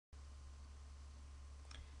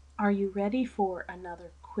Are you ready for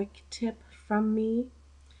another quick tip from me?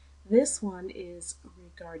 This one is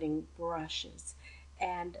regarding brushes,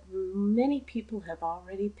 and many people have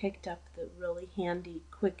already picked up the really handy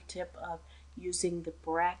quick tip of using the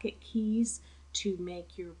bracket keys to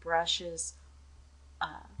make your brushes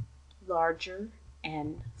larger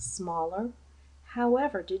and smaller.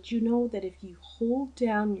 However, did you know that if you hold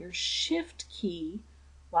down your shift key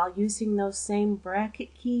while using those same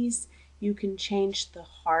bracket keys, you can change the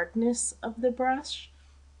hardness of the brush?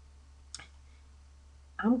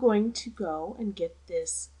 I'm going to go and get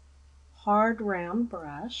this hard round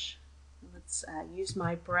brush. Let's use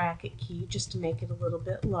my bracket key just to make it a little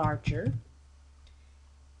bit larger.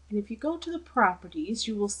 And if you go to the properties,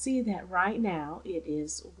 you will see that right now it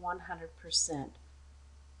is 100%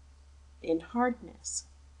 in hardness.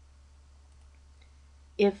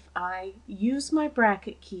 If I use my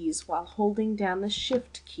bracket keys while holding down the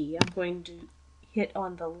shift key, I'm going to hit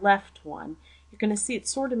on the left one. You're going to see it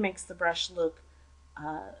sort of makes the brush look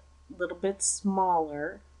a little bit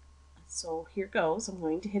smaller. So here goes. I'm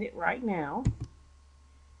going to hit it right now.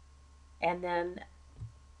 And then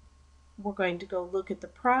we're going to go look at the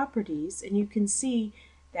properties, and you can see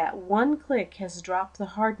that one click has dropped the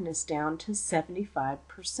hardness down to 75%.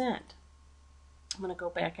 I'm going to go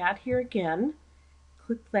back out here again,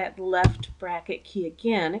 click that left bracket key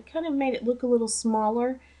again. It kind of made it look a little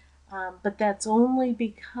smaller, but that's only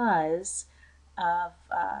because of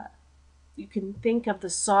you can think of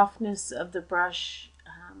the softness of the brush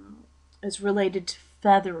as related to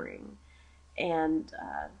feathering, and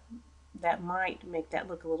that might make that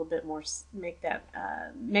look a little bit more, make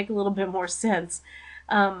a little bit more sense.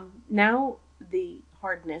 Now the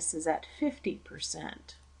hardness is at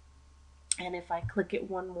 50%. And if I click it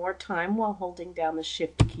one more time while holding down the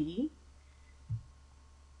shift key,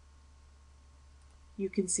 you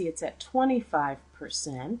can see it's at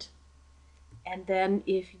 25%. And then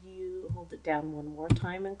if you hold it down one more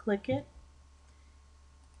time and click it,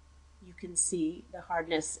 you can see the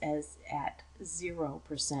hardness as at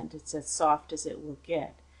 0%. It's as soft as it will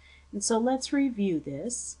get. And so let's review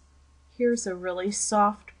this. Here's a really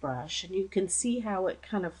soft brush, and you can see how it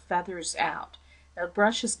kind of feathers out. The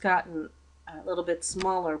brush has gotten a little bit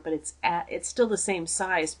smaller, but it's still the same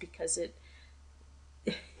size because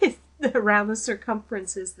around the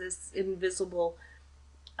circumference is this invisible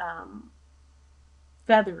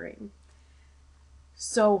feathering.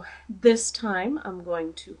 So this time I'm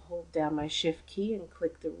going to hold down my shift key and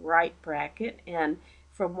click the right bracket, and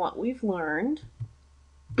from what we've learned,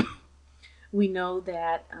 we know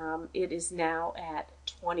that it is now at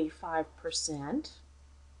 25%.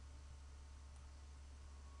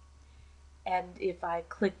 And if I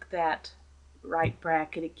click that right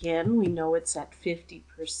bracket again, we know it's at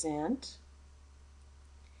 50%.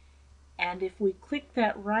 And if we click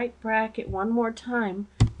that right bracket one more time,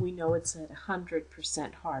 we know it's at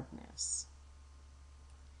 100% hardness.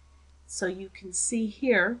 So you can see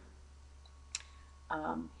here,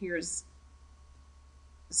 here's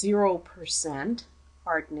 0%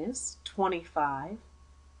 hardness, 25,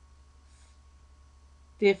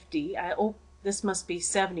 50. This must be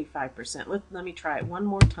 75%. Let me try it one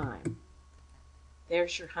more time.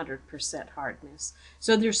 There's your 100% hardness.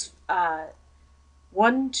 So there's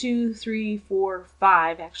 1, 2, 3, 4,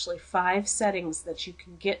 5, actually 5 settings that you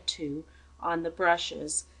can get to on the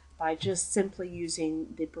brushes by just simply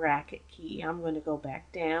using the bracket key. I'm going to go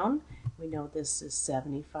back down. We know this is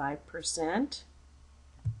 75%.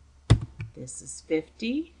 This is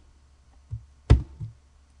 50,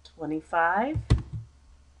 25,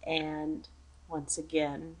 and once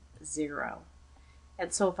again 0.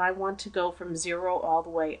 And so if I want to go from 0 all the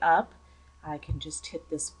way up, I can just hit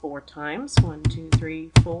this 4 times, 1, 2,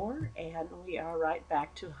 3, 4, and we are right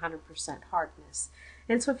back to 100% hardness.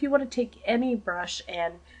 And so if you want to take any brush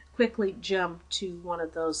and quickly jump to one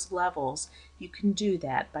of those levels, you can do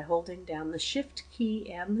that by holding down the shift key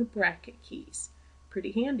and the bracket keys.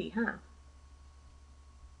 Pretty handy, huh?